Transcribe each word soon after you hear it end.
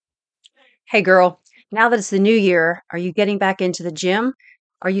Hey girl, now that it's the new year, are you getting back into the gym?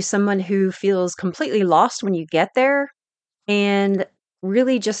 Are you someone who feels completely lost when you get there and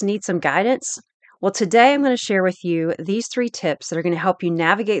really just need some guidance? Well, today I'm going to share with you these three tips that are going to help you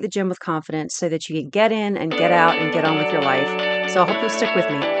navigate the gym with confidence so that you can get in and get out and get on with your life. So I hope you'll stick with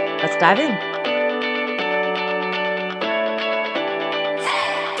me. Let's dive in.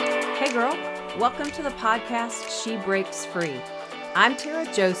 Hey girl, welcome to the podcast She Breaks Free. I'm Tara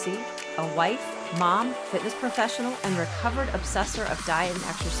Josie, a wife, mom, fitness professional, and recovered obsessor of diet and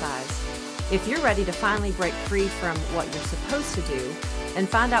exercise. If you're ready to finally break free from what you're supposed to do and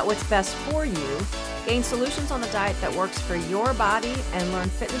find out what's best for you, gain solutions on the diet that works for your body, and learn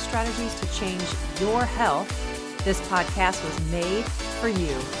fitness strategies to change your health, this podcast was made for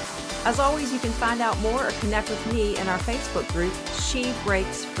you. As always, you can find out more or connect with me in our Facebook group, She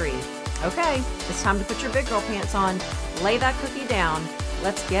Breaks Free. Okay, it's time to put your big girl pants on, lay that cookie down.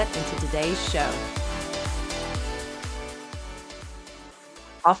 Let's get into today's show.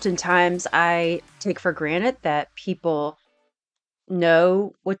 Oftentimes, I take for granted that people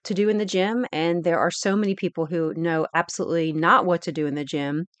know what to do in the gym, and there are so many people who know absolutely not what to do in the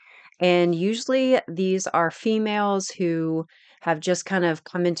gym. And usually, these are females who have just kind of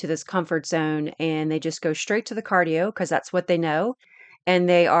come into this comfort zone and they just go straight to the cardio because that's what they know. And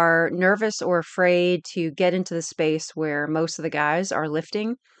they are nervous or afraid to get into the space where most of the guys are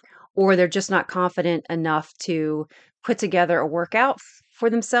lifting, or they're just not confident enough to put together a workout for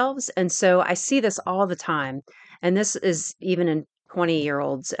themselves. And so I see this all the time. And this is even in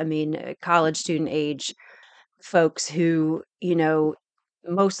 20-year-olds, I mean, college student age folks who,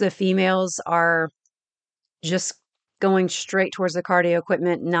 most of the females are just going straight towards the cardio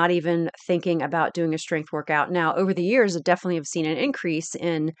equipment, not even thinking about doing a strength workout. Now, over the years, I definitely have seen an increase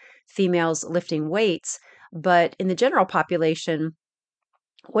in females lifting weights, but in the general population,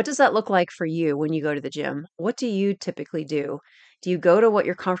 what does that look like for you when you go to the gym? What do you typically do? Do you go to what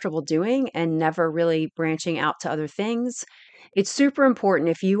you're comfortable doing and never really branching out to other things? It's super important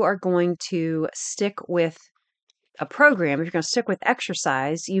if you are going to stick with a program, if you're going to stick with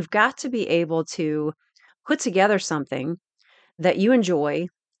exercise, you've got to be able to put together something that you enjoy,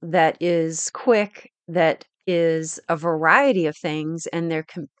 that is quick, that is a variety of things, and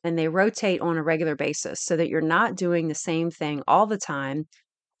and they rotate on a regular basis so that you're not doing the same thing all the time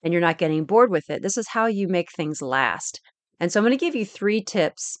and you're not getting bored with it. This is how you make things last. And so I'm going to give you three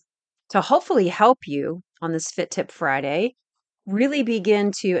tips to hopefully help you on this Fit Tip Friday really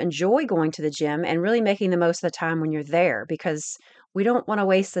begin to enjoy going to the gym and really making the most of the time when you're there, because we don't want to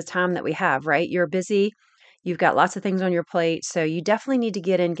waste the time that we have, right? You're busy, you've got lots of things on your plate. So you definitely need to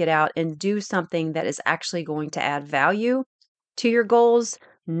get in, get out, and do something that is actually going to add value to your goals,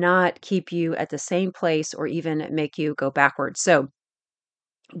 not keep you at the same place or even make you go backwards. So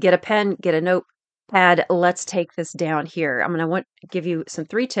get a pen, get a notepad. Let's take this down here. I'm going to want to give you some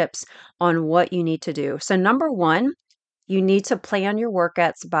three tips on what you need to do. So, number one, you need to plan your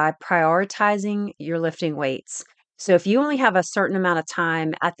workouts by prioritizing your lifting weights. So, if you only have a certain amount of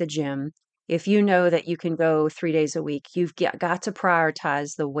time at the gym, if you know that you can go 3 days a week, you've got to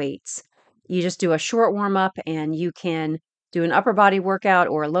prioritize the weights. You just do a short warm up and you can do an upper body workout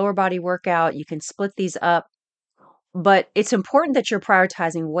or a lower body workout. You can split these up, but it's important that you're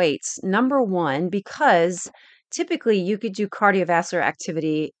prioritizing weights. Number one, because typically you could do cardiovascular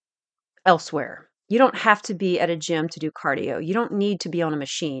activity elsewhere. You don't have to be at a gym to do cardio. You don't need to be on a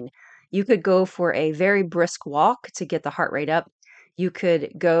machine. You could go for a very brisk walk to get the heart rate up. You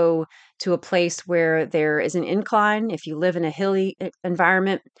could go to a place where there is an incline. If you live in a hilly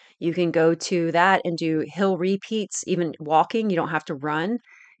environment, you can go to that and do hill repeats, even walking. You don't have to run.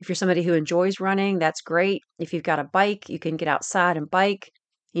 If you're somebody who enjoys running, that's great. If you've got a bike, you can get outside and bike.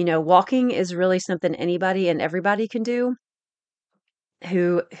 Walking is really something anybody and everybody can do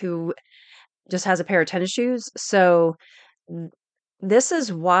who just has a pair of tennis shoes. So this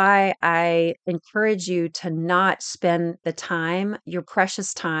is why I encourage you to not spend the time, your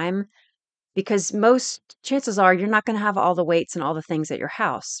precious time, because most chances are you're not going to have all the weights and all the things at your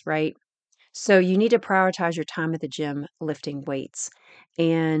house, right? So you need to prioritize your time at the gym lifting weights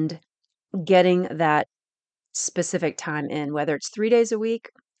and getting that specific time in, whether it's 3 days a week,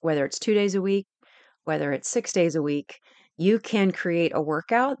 whether it's 2 days a week, whether it's 6 days a week. You can create a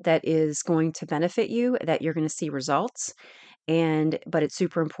workout that is going to benefit you, that you're going to see results. But it's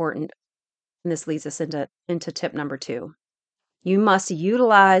super important. And this leads us into tip number two. You must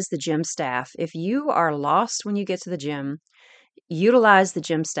utilize the gym staff. If you are lost when you get to the gym, utilize the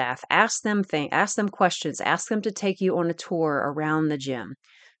gym staff. Ask them questions. Ask them to take you on a tour around the gym.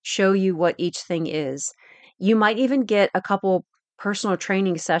 Show you what each thing is. You might even get a couple personal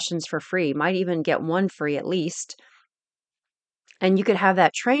training sessions for free, might even get one free at least. And you could have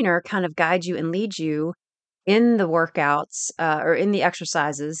that trainer kind of guide you and lead you in the workouts or in the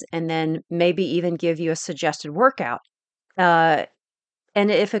exercises, and then maybe even give you a suggested workout. Uh, and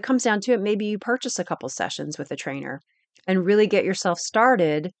if it comes down to it, maybe you purchase a couple sessions with a trainer and really get yourself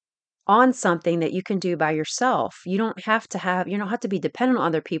started on something that you can do by yourself. You don't have to be dependent on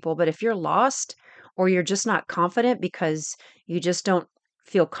other people, but if you're lost or you're just not confident because you just don't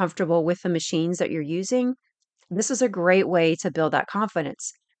feel comfortable with the machines that you're using, this is a great way to build that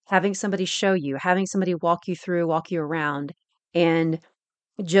confidence. Having somebody show you, having somebody walk you through, walk you around, and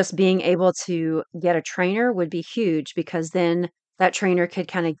just being able to get a trainer would be huge because then that trainer could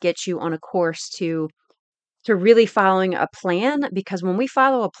kind of get you on a course to really following a plan, because when we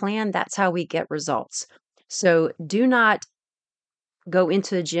follow a plan, that's how we get results. So do not go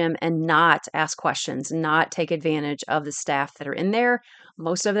into the gym and not ask questions, not take advantage of the staff that are in there.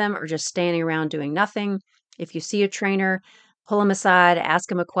 Most of them are just standing around doing nothing. If you see a trainer, pull them aside, ask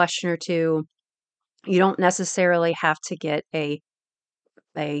them a question or two. You don't necessarily have to get a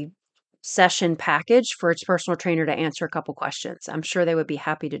session package for its personal trainer to answer a couple questions. I'm sure they would be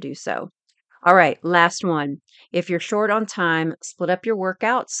happy to do so. All right, last one. If you're short on time, split up your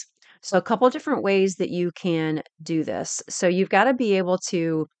workouts. So, a couple different ways that you can do this. So, you've got to be able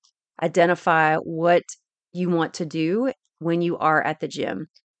to identify what you want to do when you are at the gym.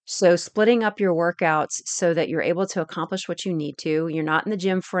 So, splitting up your workouts so that you're able to accomplish what you need to. You're not in the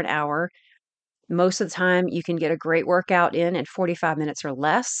gym for an hour. Most of the time, you can get a great workout in 45 minutes or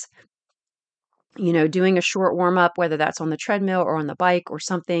less. Doing a short warm up, whether that's on the treadmill or on the bike or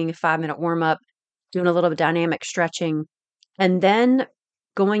something, 5-minute warm up, doing a little bit of dynamic stretching, and then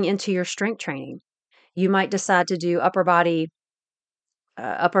going into your strength training. You might decide to do upper body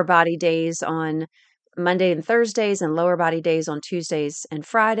days on Monday and Thursdays and lower body days on Tuesdays and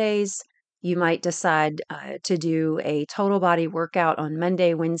Fridays. You might decide to do a total body workout on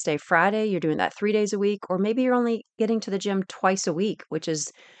Monday, Wednesday, Friday. You're doing that 3 days a week, or maybe you're only getting to the gym twice a week, which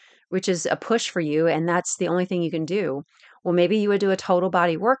is a push for you, and that's the only thing you can do. Well, maybe you would do a total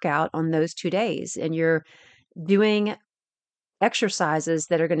body workout on those 2 days, and you're doing exercises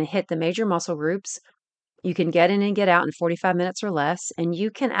that are going to hit the major muscle groups. You can get in and get out in 45 minutes or less, and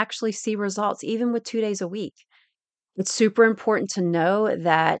you can actually see results even with 2 days a week. It's super important to know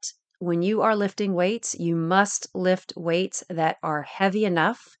that when you are lifting weights, you must lift weights that are heavy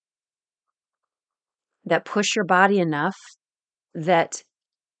enough, that push your body enough, that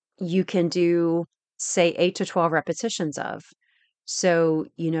you can do, say, 8 to 12 repetitions of. So,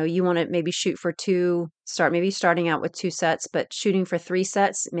 you want to maybe shoot for starting out with 2 sets, but shooting for 3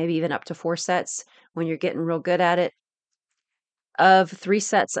 sets, maybe even up to 4 sets when you're getting real good at it, of 3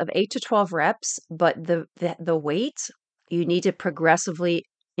 sets of 8 to 12 reps. But the weight, you need to progressively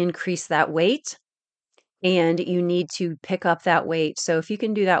increase that weight, and you need to pick up that weight. So if you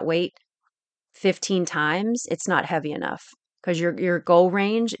can do that weight 15 times, it's not heavy enough, because your goal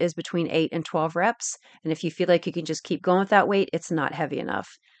range is between 8 and 12 reps. And if you feel like you can just keep going with that weight, it's not heavy enough.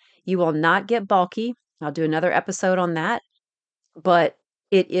 You will not get bulky. I'll do another episode on that, but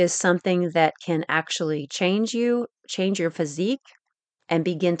it is something that can actually change your physique, and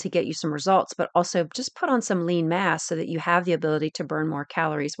begin to get you some results, but also just put on some lean mass so that you have the ability to burn more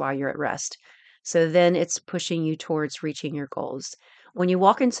calories while you're at rest. So then it's pushing you towards reaching your goals. When you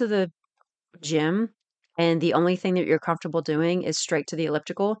walk into the gym and the only thing that you're comfortable doing is straight to the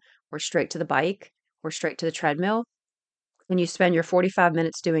elliptical or straight to the bike or straight to the treadmill, and you spend your 45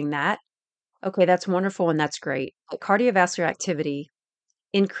 minutes doing that, okay, that's wonderful and that's great. But cardiovascular activity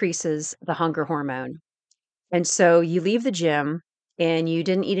increases the hunger hormone. And so you leave the gym and you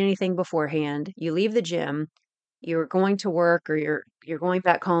didn't eat anything beforehand. You leave the gym, you're going to work, or you're going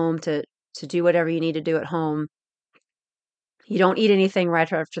back home to do whatever you need to do at home. You don't eat anything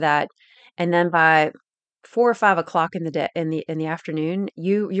right after that. And then by 4 or 5 o'clock in the day, in the afternoon,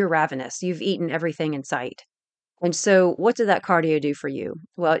 you're ravenous. You've eaten everything in sight. And so what did that cardio do for you?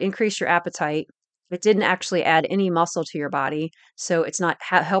 Well, it increased your appetite. It didn't actually add any muscle to your body, so it's not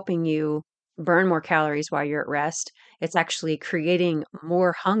helping you burn more calories while you're at rest. It's actually creating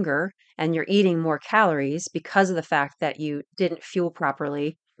more hunger, and you're eating more calories because of the fact that you didn't fuel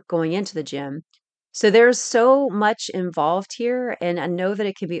properly going into the gym. So there's so much involved here, and I know that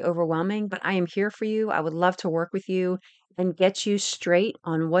it can be overwhelming, but I am here for you. I would love to work with you and get you straight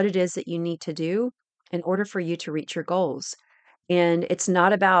on what it is that you need to do in order for you to reach your goals. And it's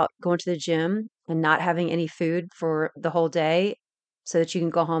not about going to the gym and not having any food for the whole day so that you can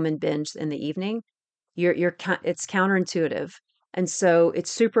go home and binge in the evening. It's counterintuitive. And so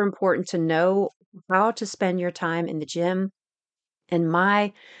it's super important to know how to spend your time in the gym And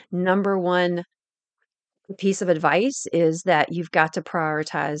my number one piece of advice is that you've got to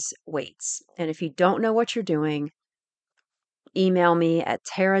prioritize weights. And if you don't know what you're doing, email me at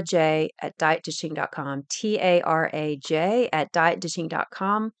taraj@dietdishing.com,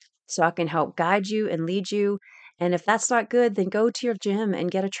 TARAJ@dietdishing.com, so I can help guide you and lead you. And if that's not good, then go to your gym and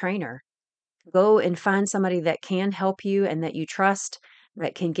get a trainer. Go and find somebody that can help you and that you trust,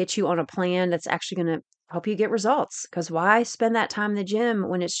 that can get you on a plan that's actually going to help you get results. Because why spend that time in the gym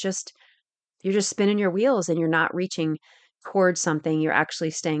when you're just spinning your wheels and you're not reaching towards something? You're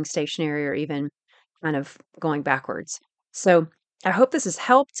actually staying stationary or even kind of going backwards. So I hope this has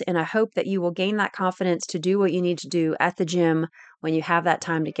helped, and I hope that you will gain that confidence to do what you need to do at the gym when you have that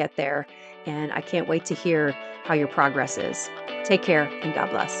time to get there. And I can't wait to hear how your progress is. Take care, and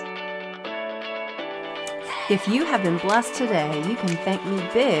God bless. If you have been blessed today, you can thank me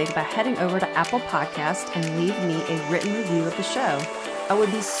big by heading over to Apple Podcast and leave me a written review of the show. I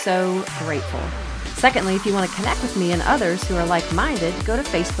would be so grateful. Secondly, if you want to connect with me and others who are like-minded, go to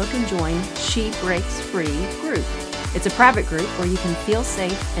Facebook and join She Breaks Free group. It's a private group where you can feel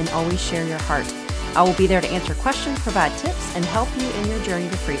safe and always share your heart. I will be there to answer questions, provide tips, and help you in your journey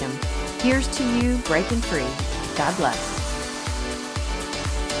to freedom. Here's to you breaking free. God bless.